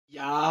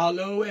Ya,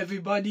 hello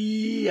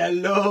everybody,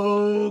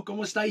 hello,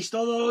 ¿cómo estáis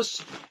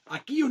todos?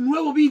 Aquí un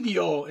nuevo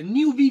video, a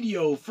new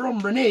video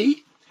from Renee,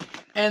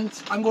 and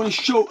I'm going to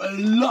show a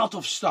lot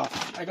of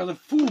stuff. I got a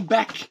full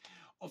bag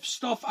of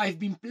stuff I've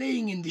been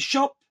playing in the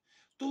shop.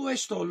 Todo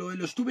esto lo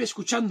estuve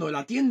escuchando en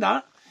la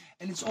tienda,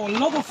 and it's a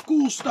lot of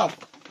cool stuff.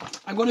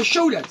 I'm going to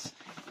show that.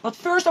 But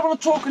first I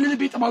want to talk a little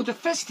bit about the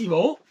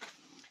festival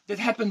that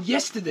happened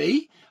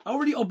yesterday. I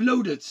already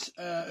uploaded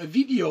a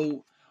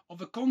video of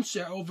a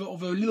concert, of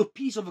a little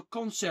piece of a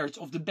concert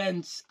of the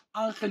band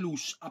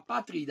Angelus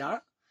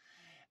Apatrida.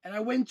 And I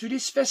went to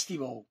this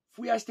festival.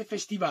 Fui a este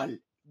festival,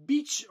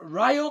 Beach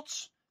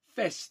Riot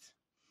Fest.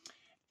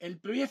 El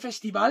primer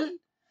festival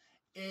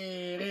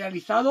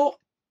realizado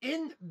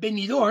en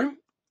Benidorm,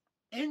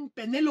 en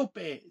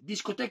Penelope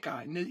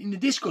discoteca, in the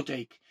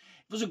discotheque.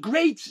 It was a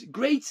great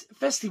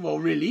festival,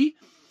 really.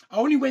 I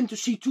only went to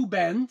see two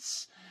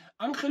bands,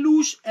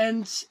 Angelus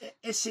and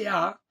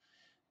S.A.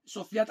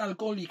 Sociedad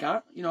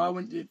Alcohólica. You know,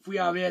 fui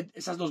a ver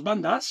esas dos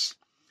bandas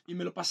y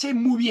me lo pasé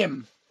muy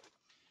bien.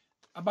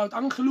 About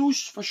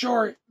Angelus, for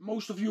sure,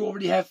 most of you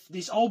already have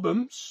these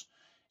albums,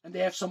 and they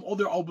have some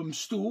other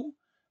albums too.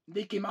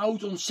 They came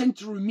out on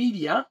Century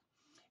Media,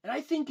 and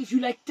I think if you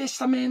like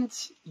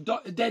Testament,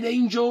 Dead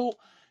Angel,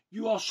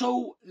 you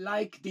also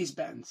like this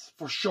band,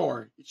 for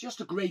sure. It's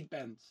just a great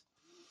band.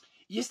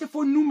 Y este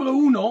fue número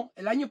uno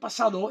el año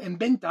pasado en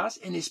ventas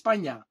en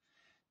España.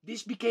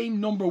 This became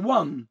number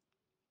one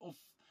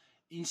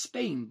in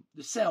Spain,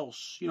 the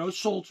sales. You know, it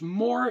sold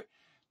more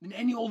than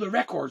any other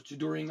record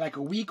during like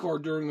a week or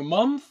during a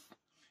month.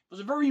 It was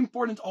a very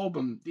important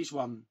album, this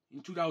one,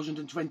 in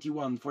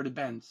 2021 for the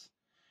band.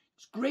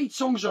 There's great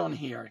songs on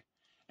here,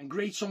 and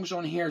great songs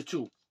on here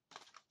too.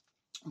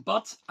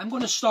 But I'm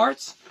going to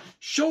start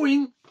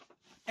showing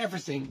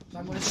everything. So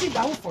I'm going to sit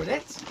down for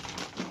that.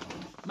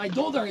 My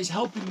daughter is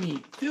helping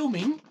me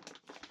filming,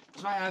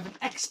 so I have an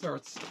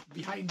expert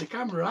behind the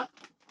camera.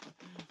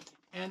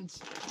 And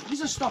this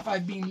is stuff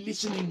I've been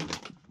listening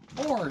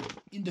or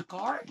in the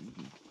car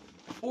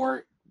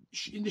or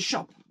in the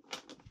shop.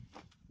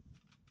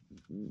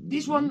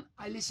 This one,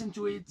 I listen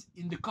to it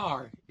in the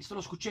car. Esto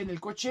lo escuché en el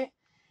coche.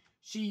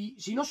 Si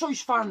no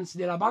sois fans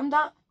de la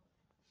banda,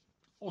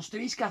 os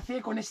tenéis que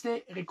hacer con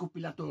este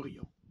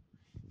recopilatorio.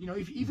 You know,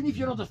 even if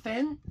you're not a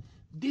fan,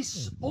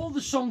 all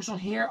the songs on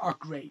here are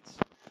great.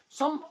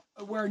 Some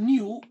were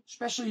new,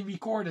 specially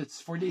recorded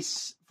for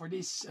this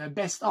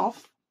best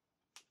of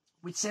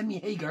with Sammy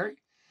Hagar,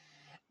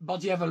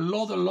 but you have a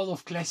lot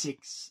of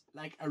classics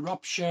like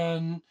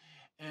Eruption,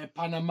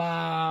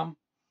 Panama,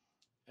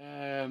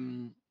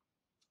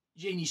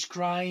 Janie's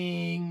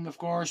Crying, of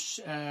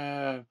course,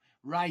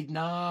 Right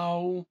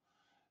Now,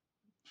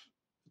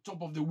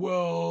 Top of the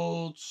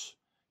World,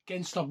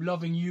 Can't Stop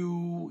Loving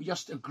You.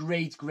 Just a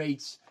great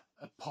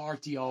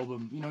party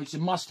album. You know, it's a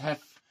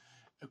must-have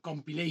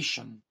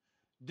compilation.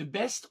 The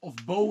best of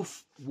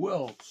both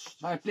worlds.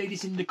 So I play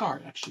this in the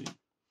car, actually.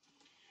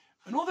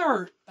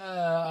 Another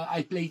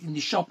I played in the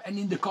shop and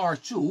in the car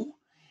too.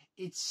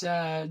 It's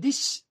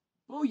this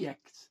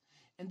project.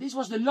 And this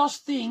was the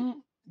last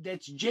thing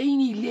that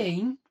Janie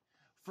Lane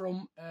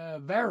from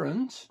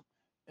Warrant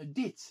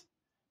did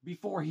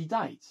before he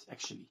died,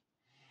 actually.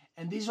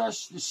 And this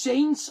was the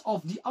Saints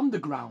of the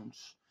Underground.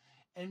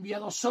 And we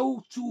had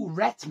also two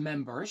Red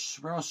members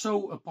were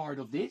also a part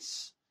of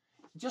this.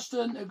 Just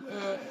a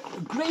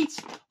great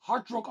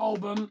hard rock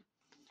album.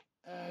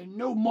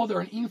 No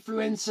modern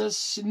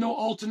influences, no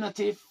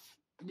alternative.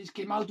 This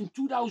came out in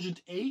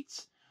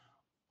 2008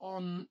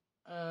 on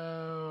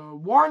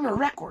Warner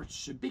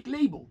Records, a big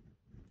label.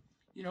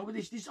 You know, but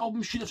this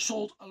album should have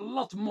sold a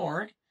lot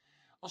more.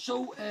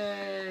 Also,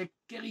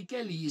 Kerry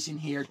Kelly is in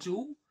here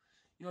too.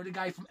 You know, the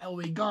guy from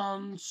LA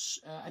Guns.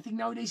 I think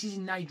nowadays he's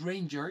in Night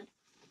Ranger.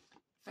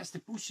 Faster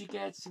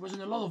Pussycats. He was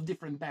in a lot of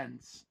different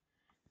bands.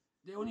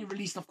 They only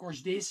released, of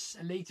course, this.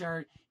 And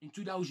later, in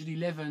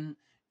 2011,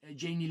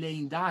 Janie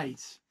Lane died.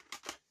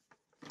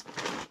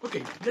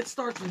 Okay, let's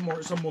start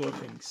with some more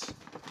things.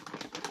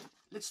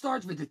 Let's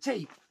start with the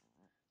tape.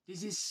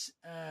 This is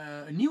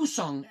a new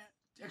song.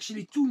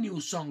 Actually, two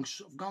new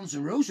songs of Guns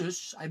N'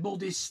 Roses. I bought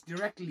this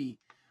directly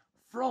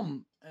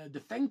from the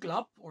fan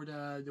club or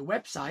the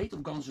website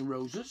of Guns N'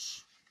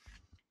 Roses.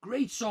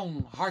 Great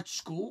song, Hard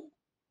School.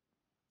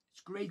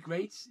 It's great.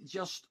 It's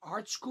just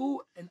Hard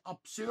School and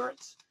Absurd.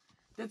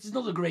 That is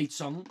not a great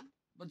song,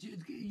 but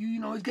you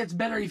know it gets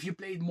better if you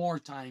play it more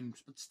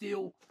times. But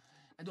still,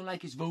 I don't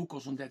like his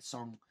vocals on that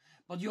song.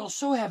 But you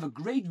also have a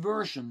great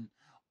version,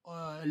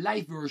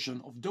 live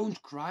version of Don't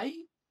Cry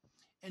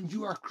and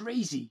You Are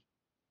Crazy.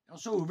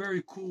 Also a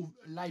very cool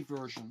live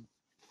version.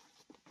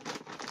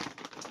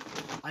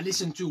 I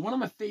listened to one of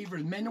my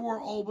favorite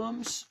Manowar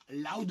albums,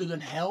 Louder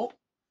Than Hell.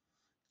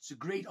 It's a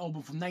great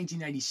album from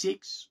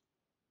 1996.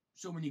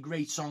 So many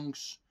great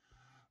songs.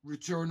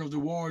 Return of the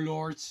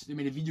Warlords. They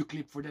made a video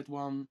clip for that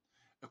one.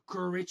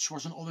 Courage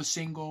was another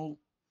single.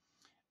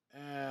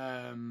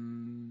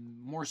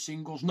 More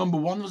singles. Number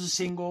One was a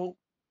single.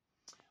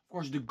 Of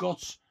course, The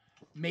Gods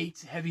Made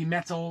Heavy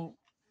Metal.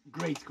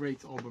 Great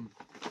album.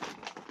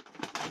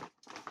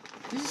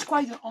 This is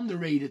quite an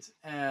underrated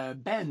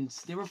band.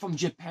 They were from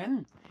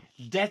Japan.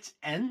 Dead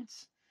End.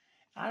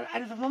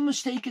 If I'm not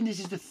mistaken, this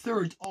is the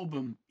third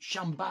album,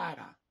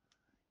 Shambara.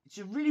 It's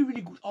a really,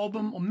 really good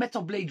album on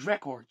Metal Blade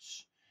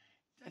Records.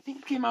 I think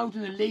it came out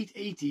in the late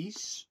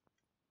 80s.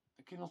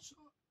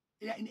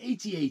 Yeah, in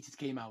 88 it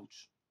came out.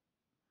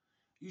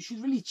 You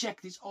should really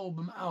check this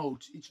album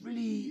out. It's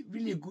really,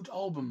 really a good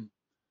album.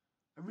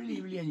 I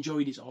really, really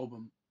enjoy this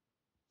album.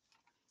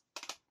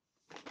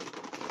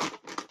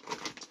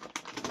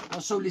 I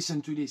also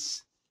listen to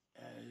this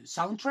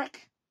soundtrack.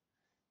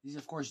 This is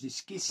of course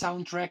this Kiss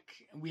soundtrack.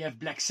 We have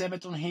Black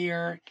Sabbath on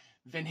here.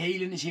 Van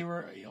Halen is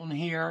here on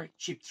here.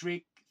 Chip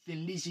Trick,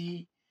 Thin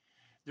Lizzy,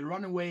 The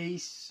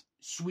Runaways,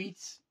 Sweet,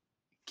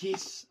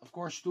 Kiss of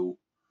course too.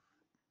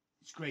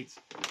 It's great.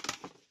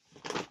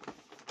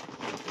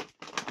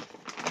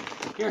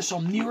 Here's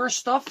some newer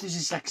stuff. This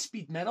is like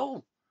speed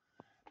metal.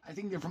 I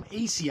think they're from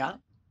Asia.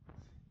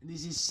 And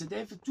this is, they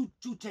have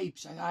two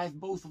tapes. I have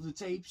both of the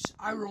tapes.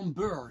 Iron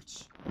Bird.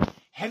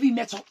 Heavy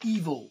Metal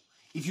Evil.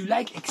 If you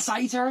like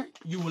Exciter,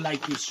 you will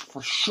like this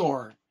for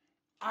sure.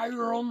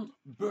 Iron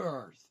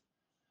Bird.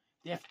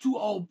 They have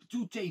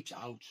two tapes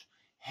out.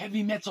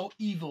 Heavy Metal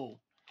Evil.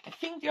 I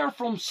think they are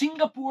from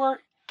Singapore.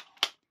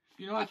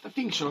 You know, I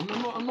think so.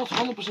 I'm not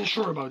 100%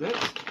 sure about that.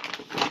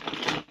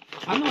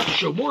 I'm going to have to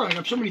show more. I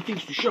have so many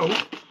things to show.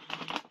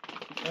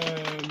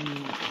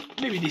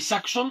 Maybe the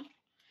Saxon.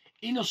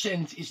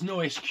 Innocent is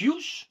No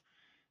Excuse.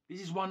 This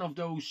is one of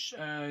those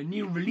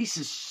new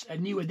releases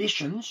and new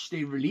editions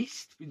they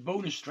released with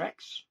bonus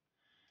tracks.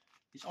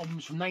 This album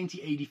is from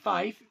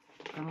 1985,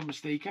 if I'm not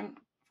mistaken.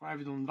 I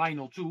have it on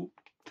vinyl too.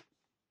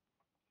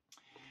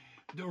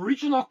 The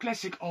original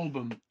classic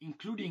album,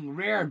 including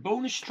rare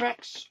bonus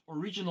tracks,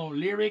 original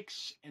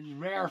lyrics, and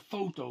rare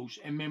photos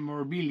and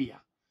memorabilia.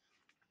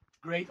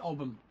 Great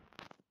album.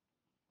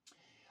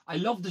 I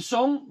love the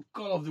song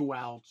Call of the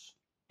Wilds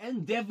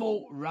and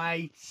Devil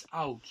Rides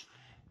Out.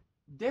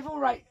 Devil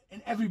Ride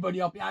and Everybody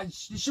Up. Yeah,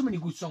 there's so many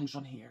good songs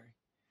on here.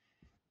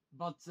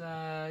 But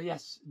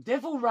yes,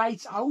 Devil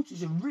Rides Out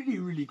is a really,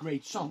 really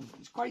great song.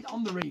 It's quite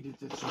underrated,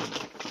 that song.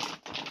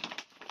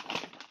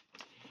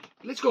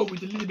 Let's go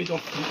with a little bit of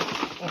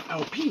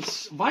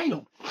LPs,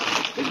 vinyl.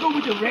 Let's go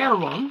with the rare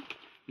one.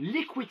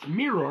 Liquid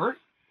Mirror,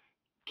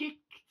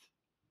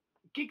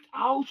 Kicked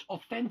Out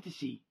of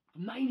Fantasy,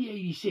 from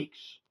 1986.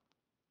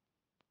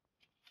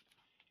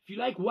 If you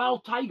like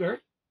White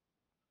Tiger,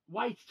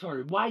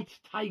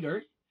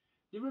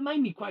 they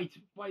remind me quite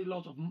a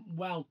lot of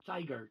Wild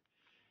Tiger.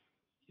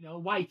 You know,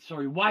 White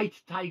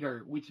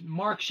Tiger with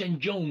Mark St.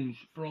 Jones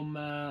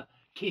from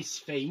Kiss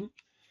fame.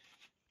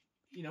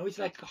 You know, it's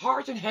like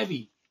hard and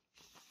heavy.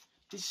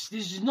 This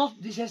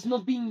has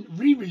not been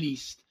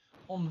re-released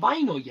on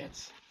vinyl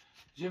yet.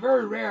 It's a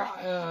very rare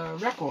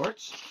record.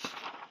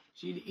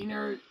 See the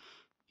inner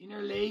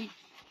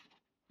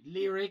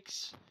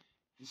lyrics,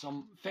 and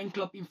some fan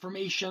club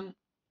information,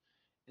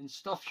 and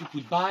stuff you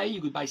could buy. You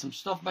could buy some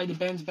stuff by the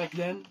bands back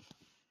then.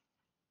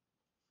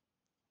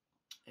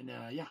 And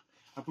yeah,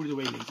 I'll put it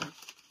away later.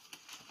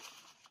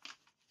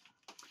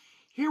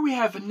 Here we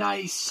have a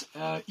nice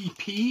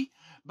EP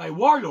by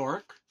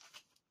Warlord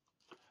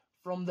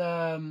from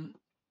the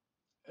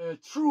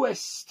True as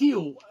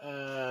Steel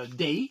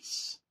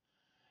days.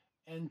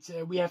 And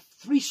we have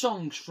 3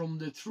 songs from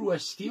the True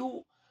as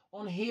Steel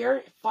on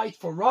here. Fight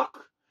for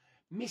Rock,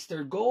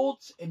 Mr. Gold,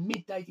 and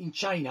Midnight in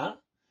China.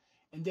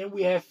 And then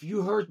we have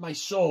You Hurt My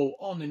Soul,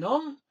 On and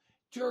On,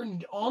 Turn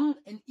It On,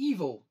 and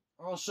Evil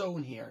are also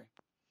in here.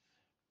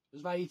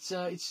 That's why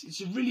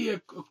it's really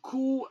a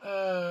cool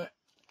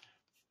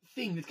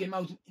thing that came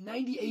out in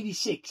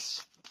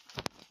 1986.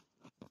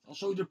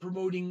 Also, they're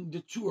promoting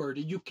the tour,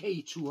 the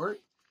UK tour,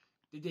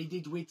 that they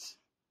did with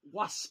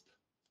Wasp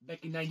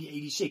back in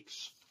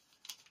 1986.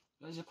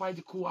 That's quite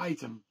a cool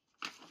item.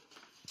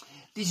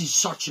 This is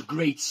such a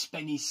great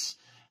Spanish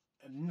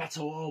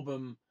metal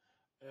album.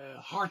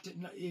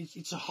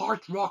 It's a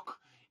hard rock,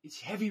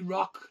 it's heavy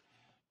rock,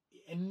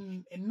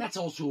 and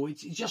metal too.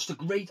 It's just a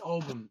great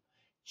album.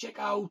 Check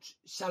out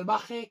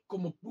Salvaje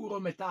como puro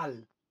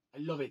metal. I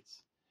love it.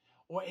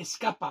 Or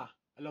Escapa.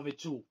 I love it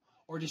too.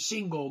 Or the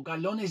single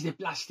Galones de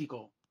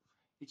Plástico.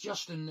 It's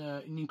just an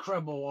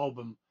incredible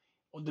album.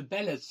 Or the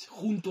ballad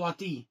Junto a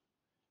Ti.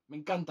 Me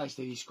encanta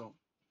este disco.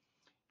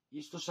 Y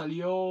esto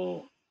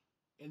salió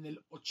en el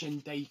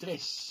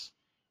 83.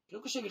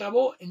 Creo que se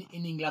grabó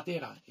en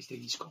Inglaterra este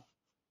disco.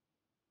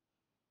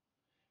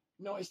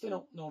 No, este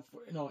no,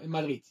 en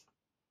Madrid.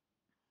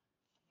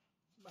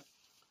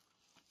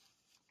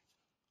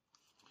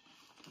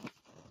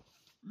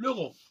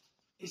 Luego,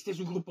 este es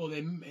un grupo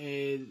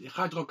de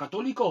hard rock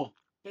católico,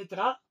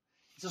 Petra.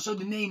 It's also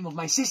the name of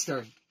my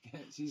sister.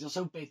 She's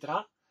also Petra.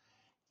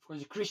 Of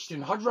course, a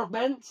Christian hard rock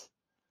band.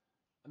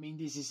 I mean,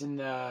 this is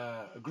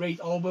a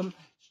great album.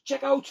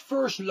 Check out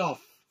First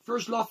Love.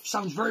 First Love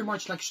sounds very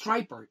much like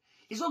Stryper.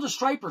 It's not a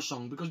Stryper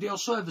song, because they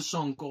also have a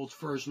song called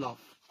First Love.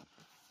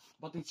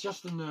 But it's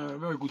just a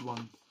very good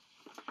one.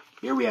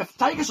 Here we have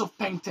Tigers of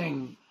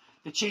Pangtang.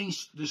 They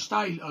changed the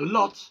style a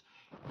lot.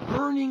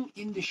 Burning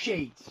in the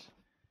Shade.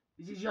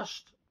 This is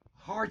just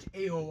hard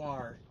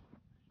AOR.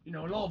 You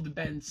know, a lot of the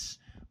bands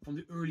from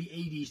the early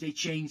 80s, they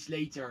changed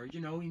later, you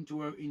know,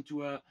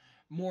 into a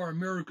more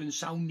American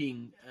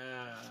sounding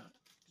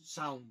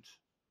sound.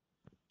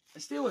 I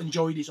still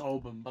enjoy this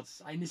album, but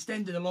I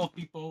understand that a lot of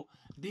people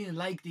didn't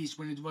like this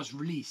when it was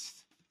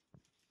released.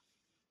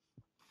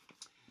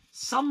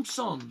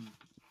 Samson.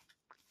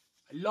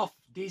 I love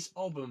this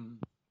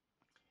album.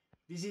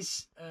 This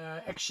is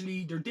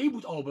actually their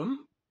debut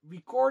album,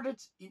 recorded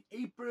in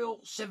April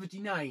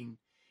 79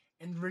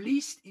 and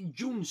released in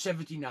June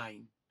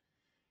 79.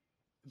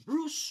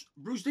 Bruce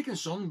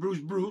Dickinson,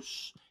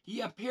 Bruce,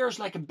 he appears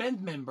like a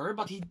band member,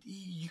 but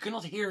you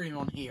cannot hear him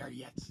on here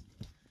yet.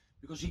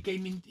 Because he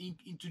came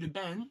into the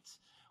band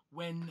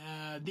when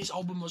this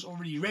album was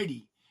already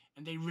ready.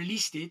 And they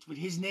released it with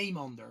his name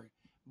under.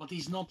 But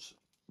he's not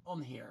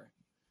on here.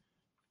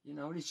 You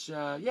know, it's,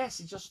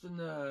 yes, it's just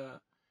a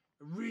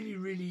really,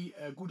 really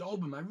good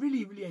album. I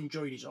really, really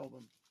enjoy this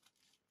album.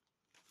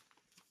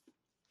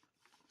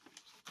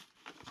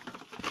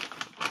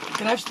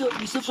 Can I still,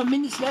 we still have some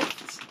minutes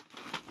left?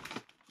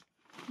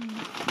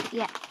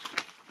 Yeah.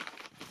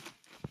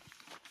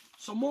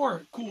 Some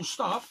more cool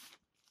stuff.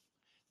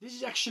 This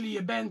is actually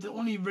a band that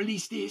only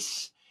released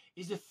this.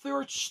 Is the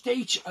Third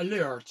Stage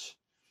Alert.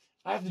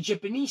 I have the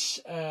Japanese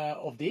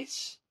of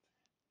this.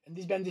 And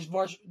this band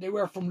they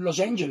were from Los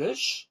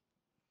Angeles.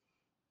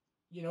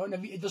 You know,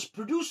 and it was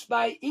produced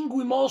by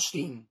Yngwie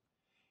Malmsteen.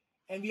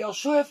 And we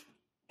also have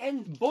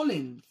Anne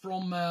Boleyn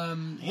from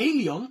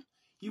Halion.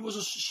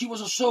 She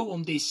was also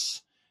on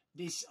this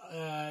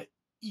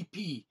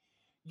EP.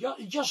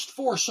 Just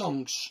 4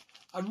 songs.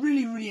 I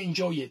really, really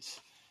enjoy it.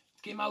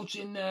 It came out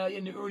in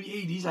the early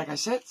 80s, like I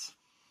said.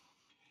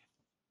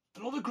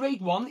 Another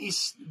great one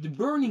is The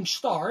Burning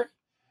Star.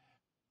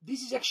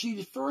 This is actually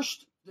the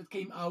first that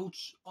came out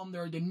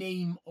under the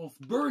name of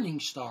Burning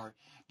Star.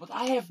 But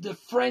I have the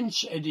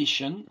French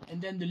edition,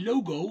 and then the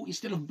logo,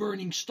 instead of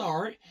Burning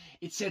Star,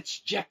 it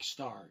says Jack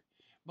Star.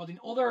 But in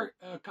other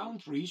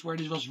countries where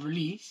this was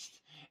released,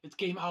 it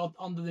came out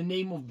under the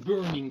name of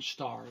Burning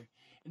Star.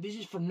 And this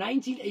is from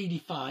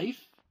 1985.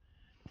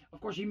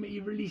 Of course, he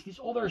released this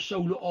other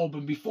solo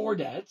album before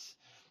that,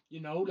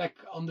 you know, like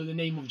under the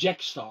name of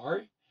Jack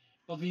Star.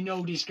 But we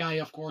know this guy,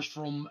 of course,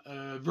 from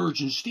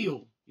Virgin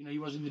Steel. You know, he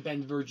was in the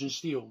band Virgin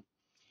Steel.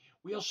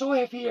 We also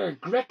have here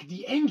Greg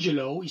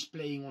D'Angelo is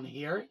playing on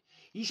here.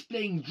 He's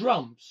playing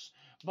drums,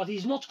 but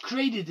he's not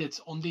credited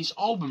on this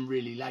album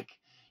really, like,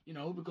 you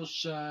know,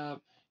 because you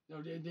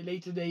know,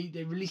 later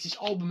they released this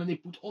album and they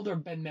put other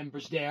band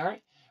members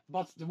there.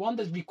 But the one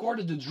that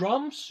recorded the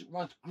drums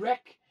was Greg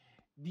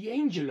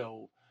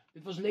D'Angelo.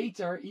 It was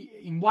later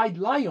in White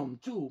Lion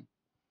too.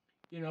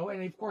 You know,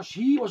 and of course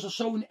he was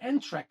also in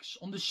Anthrax.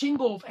 On the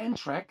single of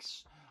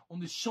Anthrax, on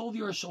the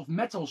Soldiers of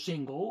Metal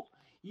single,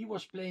 he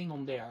was playing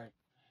on there.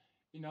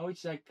 You know,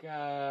 it's like,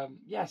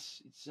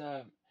 yes, it's,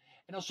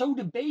 and also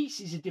the bass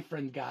is a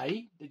different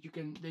guy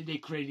that they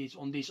credit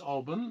on this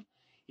album.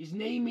 His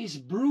name is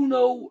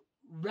Bruno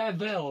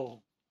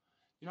Ravel.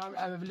 You know,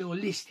 I have a little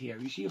list here.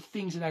 You see of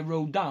things that I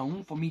wrote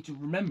down for me to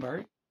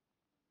remember.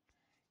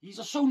 He's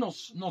also not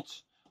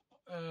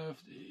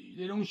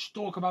they don't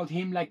talk about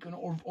him like an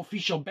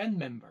official band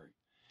member.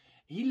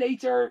 He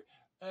later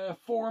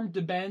formed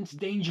the band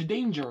Danger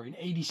Danger in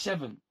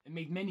 '87 and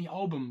made many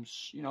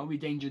albums, you know,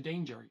 with Danger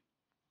Danger.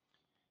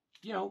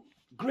 You know,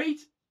 great.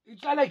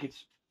 I like it.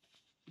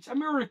 It's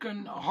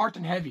American, hard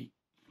and heavy.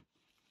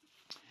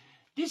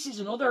 This is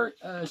another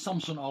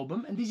Samson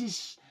album, and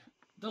this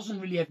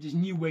doesn't really have this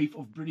new wave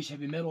of British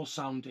heavy metal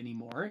sound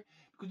anymore,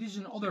 because this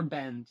is another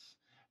band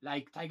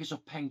like Tigers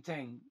of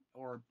Pangtang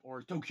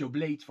or Tokyo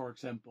Blade, for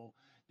example,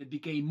 that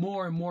became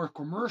more and more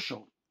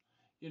commercial.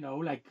 You know,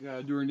 like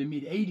during the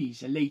mid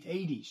 '80s and late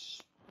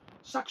 '80s.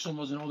 Saxon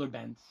was another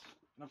band,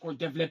 and of course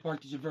Def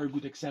Leppard is a very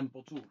good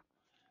example too.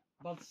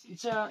 But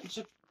it's a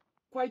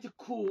quite a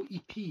cool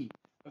EP,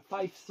 a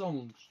 5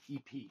 songs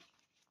EP.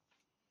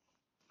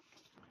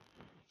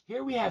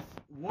 Here we have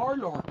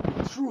Warlord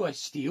True as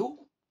Steel.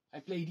 I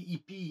played the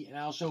EP and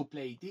I also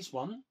played this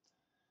one.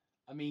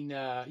 I mean,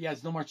 yeah,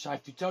 there's not much I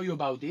have to tell you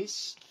about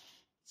this.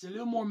 It's a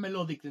little more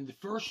melodic than the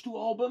first 2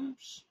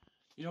 albums,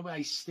 you know, but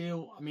I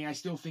still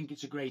think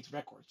it's a great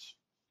record.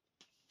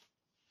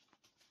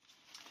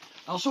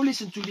 I also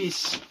listened to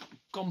this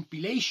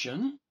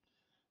compilation,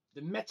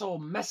 the Metal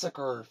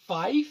Massacre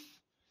 5.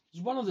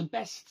 It's one of the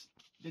best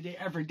that they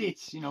ever did,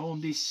 you know, on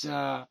this,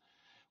 on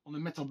the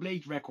Metal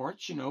Blade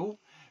records, you know,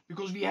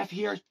 because we have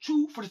here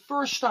for the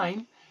first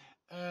time,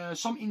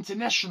 some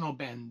international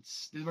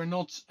bands that were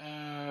not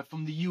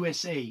from the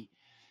USA,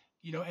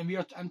 you know,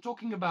 and I'm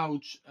talking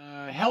about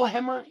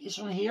Hellhammer is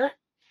on here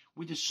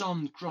with the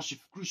song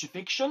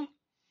Crucifixion,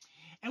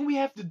 and we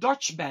have the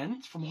Dutch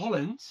band from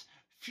Holland,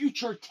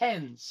 Future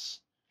Tense.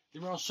 They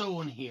were also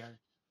on here,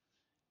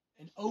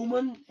 and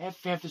Omen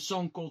have the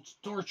song called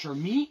Torture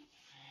Me,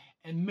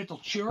 and Metal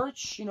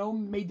Church, you know,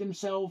 made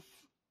themselves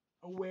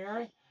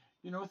aware,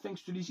 you know,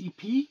 thanks to this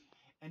EP.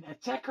 And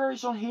Attacker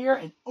is on here,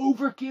 and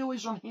Overkill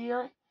is on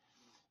here.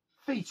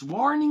 Fate's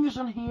Warning is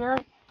on here.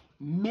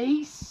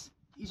 Mace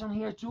is on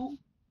here too.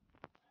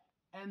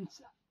 And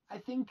I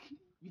think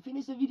we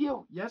finished the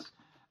video. Yes.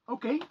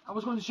 Okay, I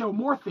was going to show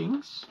more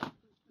things,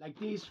 like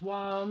this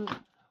one,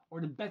 or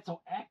the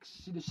Battle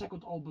X, the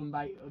second album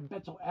by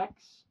Battle X,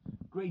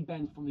 great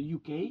band from the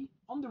UK,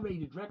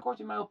 underrated record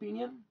in my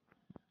opinion.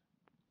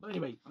 But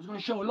anyway, I was going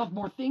to show a lot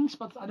more things,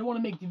 but I don't want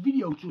to make the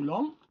video too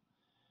long.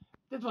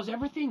 That was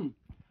everything.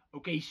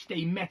 Okay,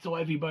 stay metal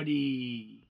everybody.